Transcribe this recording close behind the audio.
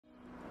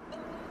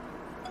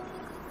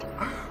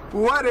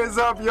What is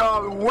up,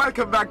 y'all?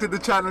 Welcome back to the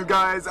channel,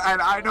 guys.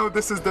 And I know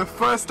this is the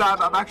first time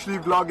I'm actually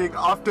vlogging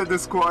after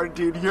this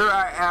quarantine. Here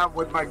I am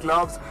with my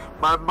gloves,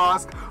 my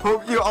mask.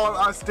 Hope you all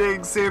are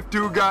staying safe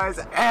too, guys.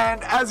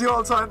 And as you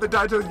all saw in the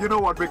title, you know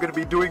what we're going to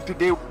be doing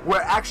today.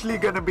 We're actually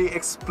going to be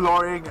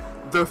exploring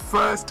the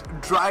first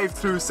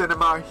drive-through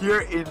cinema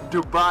here in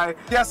Dubai.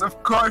 Yes,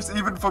 of course,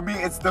 even for me,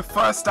 it's the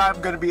first time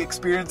I'm going to be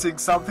experiencing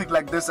something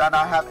like this, and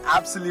I have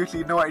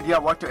absolutely no idea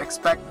what to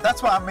expect.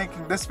 That's why I'm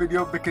making this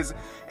video, because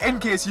in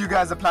case you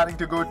guys are planning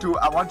to go to,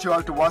 I want you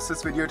all to watch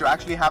this video to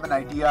actually have an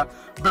idea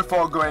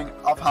before going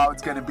of how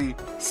it's going to be.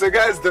 So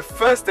guys, the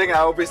first thing I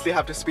obviously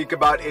have to speak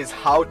about is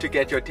how to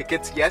get your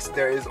tickets. Yes,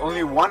 there is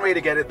only one way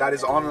to get it, that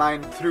is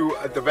online through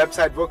the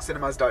website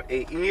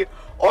voxcinemas.ae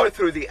or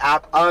through the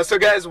app. So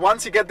guys,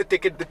 once you get the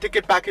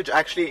ticket package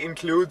actually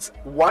includes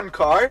one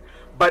car,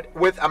 but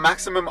with a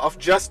maximum of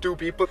just 2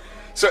 people.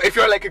 So if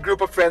you're like a group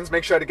of friends,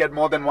 make sure to get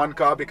more than one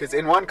car, because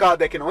in one car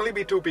there can only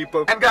be 2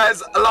 people. And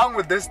guys, along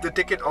with this, the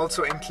ticket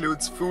also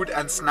includes food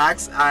and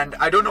snacks, and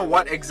I don't know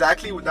what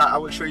exactly that I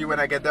will show you when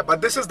I get there, but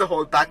this is the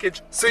whole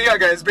package. So yeah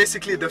guys,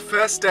 basically the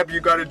first step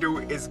you gotta do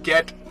is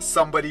get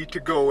somebody to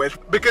go with,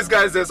 because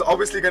guys, there's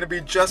obviously gonna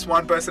be just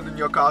one person in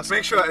your car, so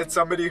make sure it's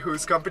somebody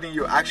whose company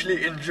you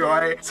actually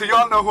enjoy. So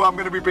y'all know who I'm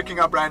gonna be picking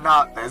up right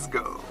now. Let's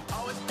go.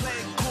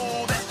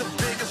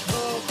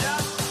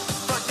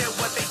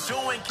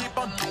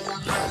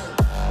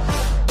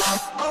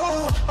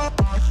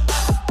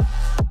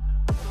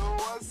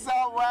 What's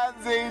up,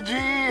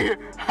 Wanzi?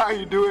 How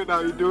you doing? How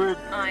you doing?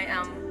 I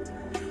am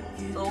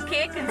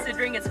okay,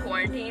 considering it's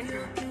quarantine.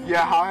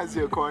 Yeah, how has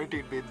your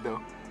quarantine been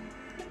though?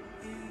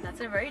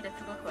 That's a very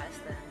difficult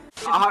question.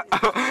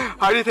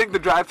 How do you think the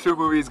drive-through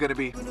movie is gonna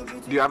be?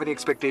 Do you have any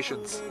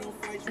expectations?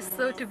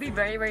 So to be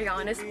very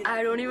honest,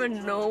 I don't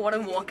even know what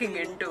I'm walking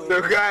into.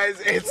 So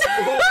guys, it's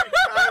movie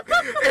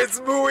time. It's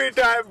movie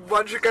time.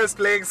 Vanshika is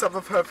playing some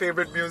of her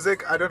favorite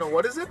music. I don't know,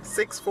 what is it?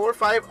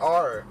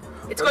 645R.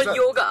 It's called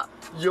yoga.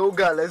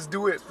 Yoga, let's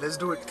do it. Let's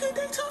do it.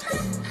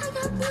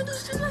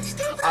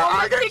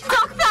 All the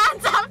TikTok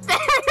fans out there.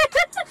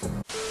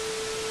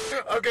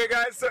 Okay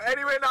guys, so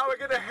anyway, now we're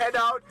gonna head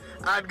out.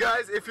 And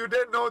guys, if you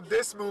didn't know,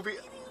 this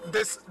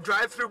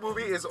drive-through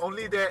movie is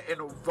only there in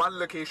one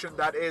location,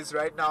 that is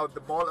right now the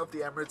Mall of the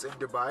Emirates in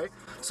Dubai.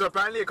 So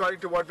apparently,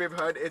 according to what we've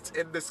heard, it's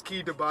in the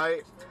Ski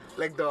Dubai,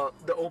 like the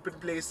open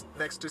place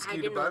next to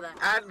Ski Dubai.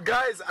 And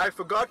guys, I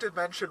forgot to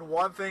mention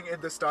one thing in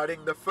the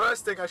starting. The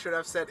first thing I should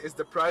have said is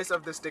the price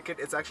of this ticket.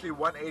 It's actually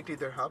 180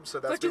 dirhams, so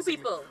that's for 2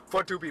 people.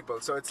 For 2 people,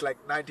 so it's like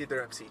 90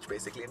 dirhams each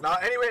basically. Now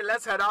anyway,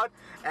 let's head out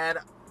and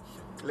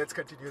let's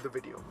continue the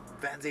video.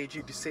 Vans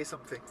AG, to say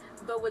something.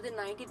 But with the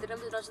 90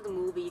 dirhams is not just the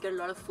movie, you get a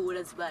lot of food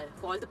as well.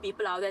 For all the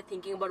people out there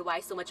thinking about why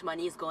so much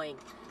money is going,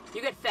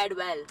 you get fed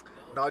well.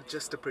 Not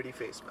just a pretty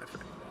face, my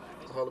friend.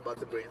 It's all about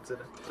the brains in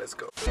it. Let's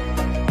go.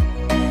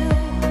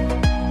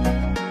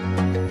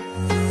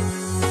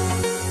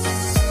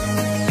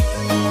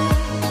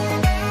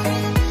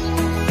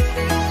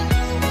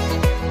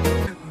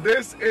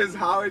 This is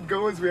how it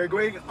goes. We are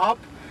going up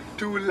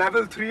to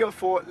level 3 to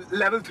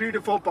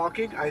 4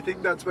 parking. I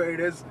think that's where it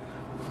is.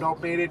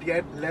 Not made it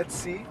yet. Let's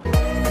see.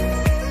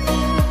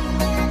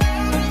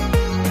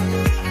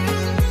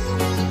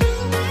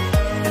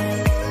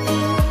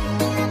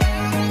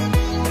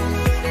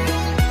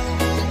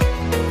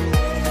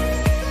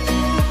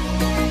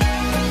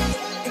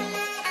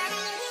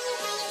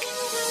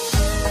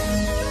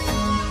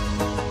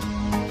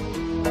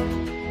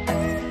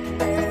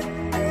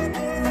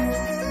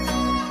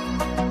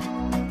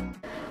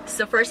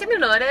 So first thing to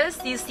notice,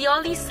 you see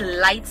all these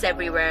lights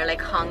everywhere,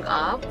 like hung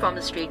up from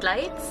the street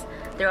lights.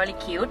 They're really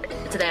cute.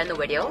 It's there in the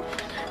video.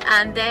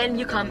 And then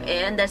you come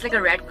in, there's like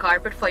a red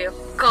carpet for your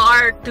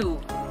car to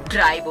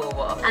drive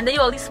over. And then you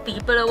have all these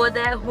people over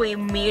there who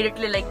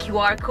immediately like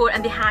QR code,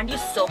 and they hand you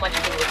so much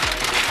food.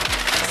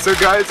 So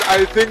guys,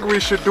 I think we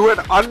should do an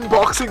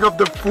unboxing of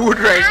the food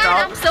right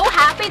now. I'm so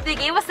happy they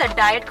gave us a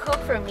Diet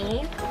Coke for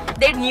me.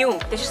 They knew.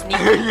 They just knew.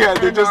 Yeah,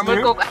 they just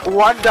knew. Coke.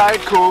 1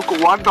 Diet Coke,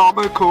 1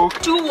 normal Coke,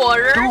 2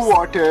 waters. 2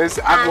 waters,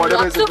 and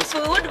whatever is in lots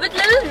of food with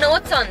little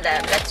notes on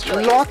them. Let's show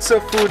you. Lots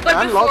of food, but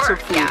man. Before, lots of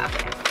food. Yeah,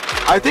 okay.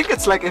 I think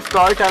it's like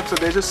iftar time, so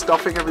they're just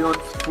stuffing everyone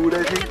with food,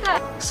 I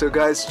think. So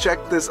guys, check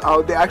this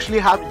out. They actually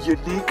have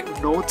unique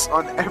notes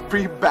on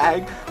every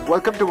bag.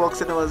 Welcome to Vox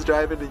Cinemas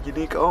Drive, and a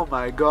unique, oh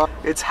my god.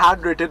 It's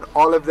handwritten,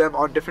 all of them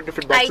on different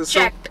boxes. I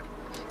checked.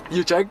 So,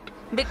 you checked?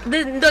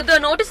 The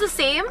note is the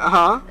same,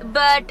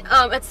 but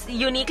it's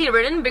uniquely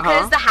written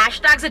because the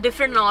hashtags are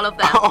different in all of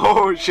them.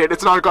 Oh shit,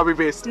 it's not copy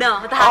paste.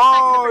 No, the hashtags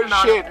are different.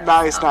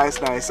 Oh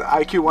shit, nice.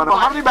 IQ 1.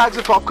 How many bags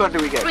of popcorn do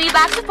we get? 3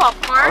 bags of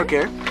popcorn.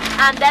 Okay.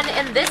 And then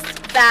in this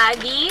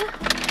baggie,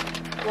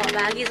 well,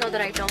 baggie is not the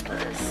right term for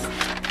this.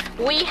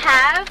 We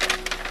have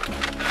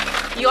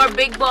your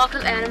big box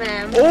of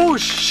M&M's. Oh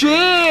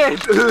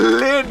shit,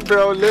 lit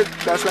bro, lit.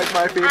 That's like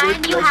my favorite.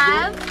 And you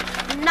have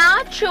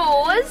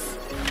nachos.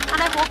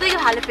 And I hope they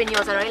have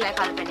jalapenos. I really like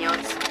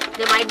jalapenos.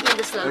 They might be in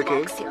this little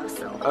box here.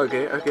 So.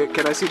 Okay.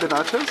 Can I see the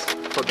nachos?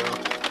 For the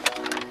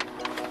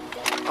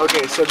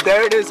Okay, so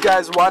there it is,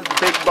 guys. One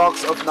big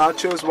box of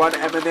nachos, one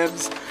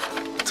M&Ms,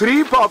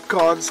 3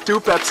 popcorns, 2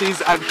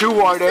 Pepsis, and 2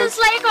 waters. This is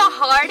like a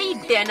hearty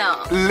dinner.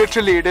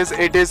 Literally, it is.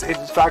 It is in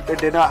fact a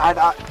dinner.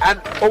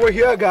 And over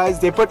here, guys,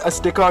 they put a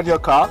sticker on your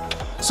car.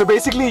 So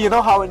basically, you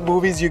know how in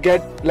movies you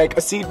get like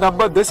a seat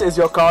number? This is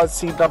your car's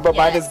seat number.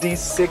 Mine is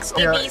D6.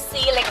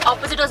 ABC, like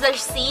opposite was the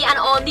C, and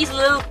on these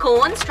little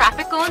cones,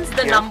 traffic cones,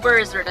 the number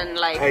is written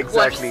like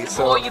exactly.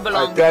 So you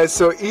belong. Guys,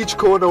 so each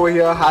cone over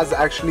here has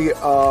actually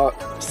a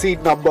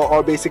seat number,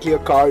 or basically a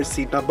car's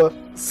seat number.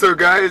 So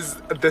guys,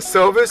 the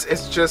service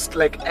is just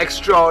like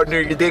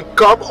extraordinary. They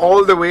come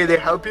all the way, they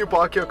help you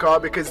park your car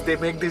because they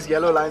make these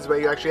yellow lines where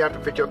you actually have to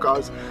fit your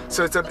cars.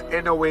 So it's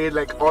in a way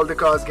like all the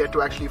cars get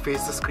to actually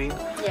face the screen.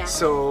 Yeah.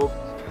 So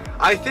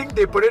I think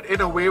they put it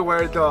in a way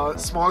where the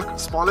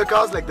smaller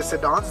cars like the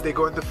sedans, they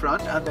go in the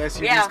front and the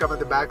SUVs come in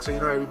the back, so you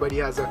know everybody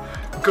has a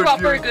good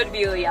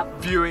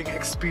viewing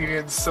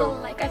experience. So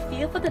like I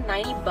feel for the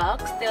 90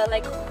 bucks they're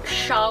like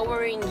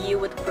showering you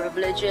with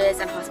privileges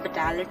and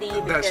hospitality,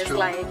 because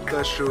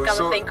that's true. Come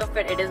to think of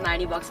it, it is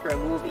 90 bucks for a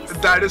movie. So.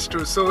 That is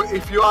true. So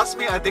if you ask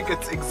me, I think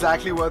it's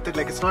exactly worth it.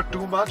 Like it's not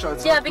too much or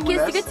it's not too less.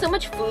 Because you get so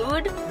much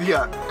food.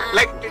 Yeah.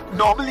 Like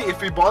normally if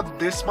we bought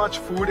this much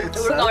food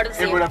itself,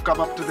 it would have come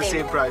up to the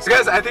same price.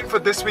 Guys, I think for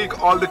this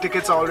week all the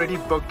tickets are already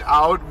booked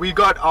out. We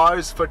got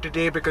ours for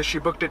today because she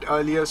booked it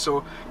earlier,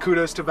 so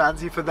kudos to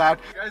Vanzi for that.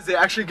 Guys, they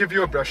actually give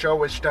you a brochure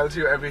which tells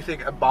you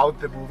everything about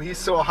the movie.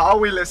 So how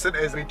we listen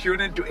is we tune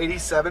in to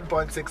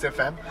 87.6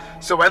 FM.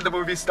 So when the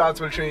movie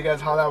starts, we'll show you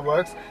guys how that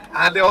works.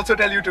 And they also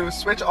tell you to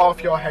switch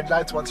off your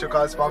headlights once your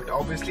car is parked,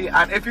 obviously.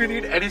 And if you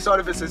need any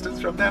sort of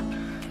assistance from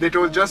them, they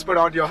told just put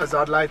on your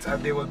hazard lights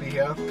and they will be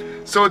here.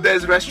 So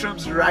there's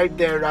restrooms right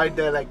there,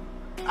 like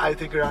I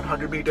think around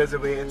 100 meters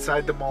away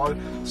inside the mall.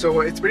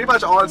 So it's pretty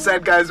much all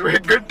set, guys. We're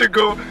good to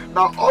go.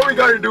 Now all we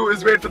gotta do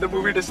is wait for the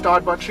movie to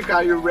start. Vanshika,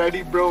 are you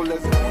ready, bro?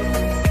 Let's go.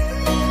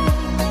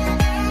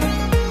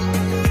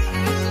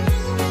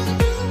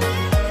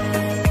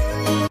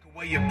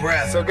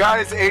 So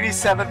guys,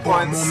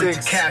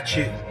 87.6 catch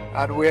it.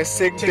 And we're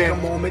synced Take a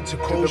moment to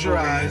close your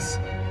eyes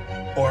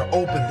or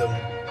open them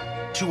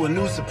to a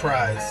new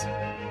surprise.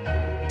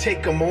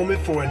 Take a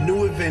moment for a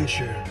new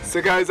adventure.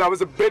 So guys, I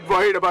was a bit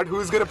worried about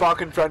who's gonna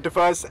park in front of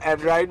us,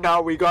 and right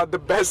now we got the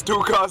best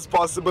 2 cars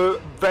possible.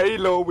 Very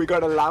low. We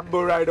got a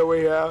Lambo right over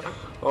here.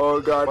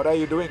 Oh god, what are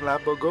you doing,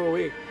 Lambo? Go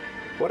away.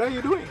 What are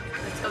you doing?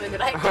 It's coming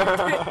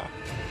right.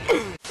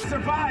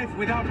 Survive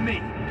without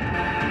me.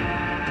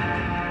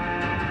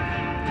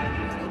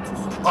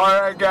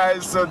 Alright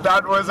guys, so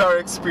that was our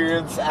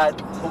experience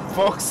at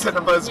Vox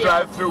Cinemas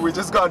drive-thru. We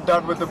just got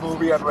done with the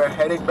movie and we're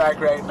heading back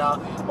right now.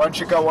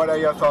 Vanshika, what are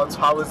your thoughts?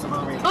 How was the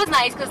movie? It was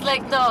nice because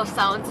like the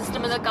sound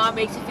system in the car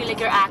makes you feel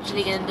like you're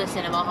actually in the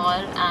cinema hall,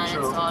 and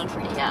it's all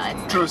pretty,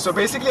 it's true. So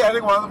basically I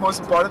think one of the most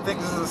important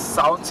things is the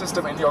sound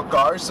system in your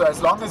car. So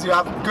as long as you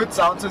have a good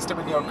sound system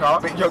in your car,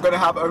 you're going to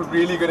have a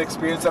really good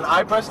experience. And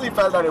I personally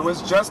felt that it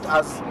was just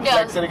as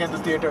like sitting in the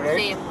theater, right?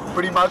 Same.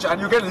 Pretty much. And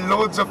you get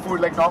loads of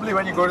food. Like normally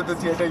when you go to the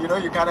theater, you know,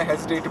 you kind of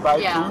hesitate to buy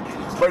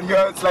food, but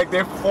here it's like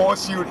they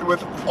force you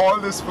with all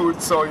this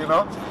food. So you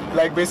know,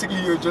 like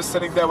basically you're just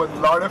sitting there with a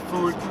lot of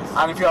food,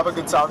 and if you have a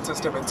good sound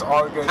system, it's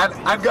all good.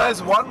 And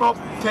guys, one more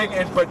thing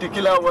in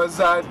particular was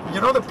that, you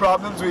know, the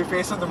problems we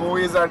face in the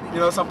movie is that, you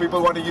know, some people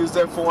want to use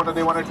their phone or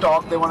they want to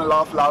talk, they want to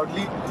laugh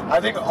loudly. I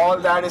think all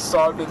that is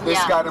solved in this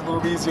kind of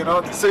movies, you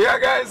know. So yeah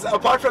guys,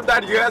 apart from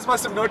that, you guys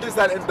must have noticed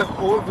that in the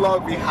whole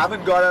vlog we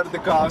haven't got out of the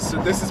car,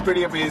 so this is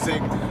pretty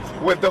amazing.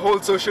 With the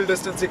whole social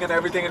distancing and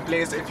everything in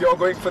place, if you're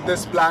going for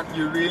this plan,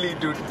 you really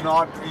do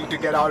not need to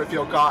get out of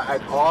your car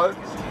at all.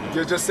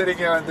 You're just sitting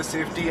here in the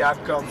safety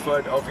and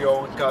comfort of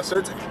your own car. So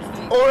it's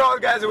overall,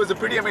 guys, it was a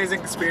pretty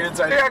amazing experience.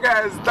 And yeah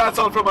guys, that's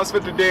all from us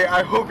for today.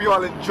 I hope you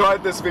all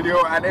enjoyed this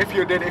video, and if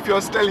you did, if you're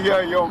still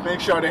here, yo,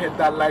 make sure to hit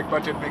that like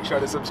button, make sure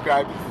to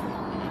subscribe.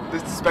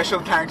 This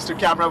special thanks to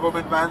camera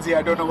woman Vanzi.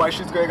 I don't know why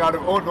she's going out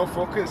of, oh, no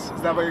focus.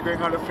 Is that why you're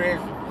going out of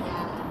frame?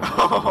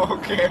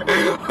 Okay,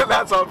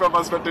 that's all from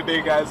us for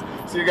today, guys.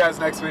 See you guys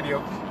next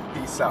video.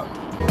 Peace out.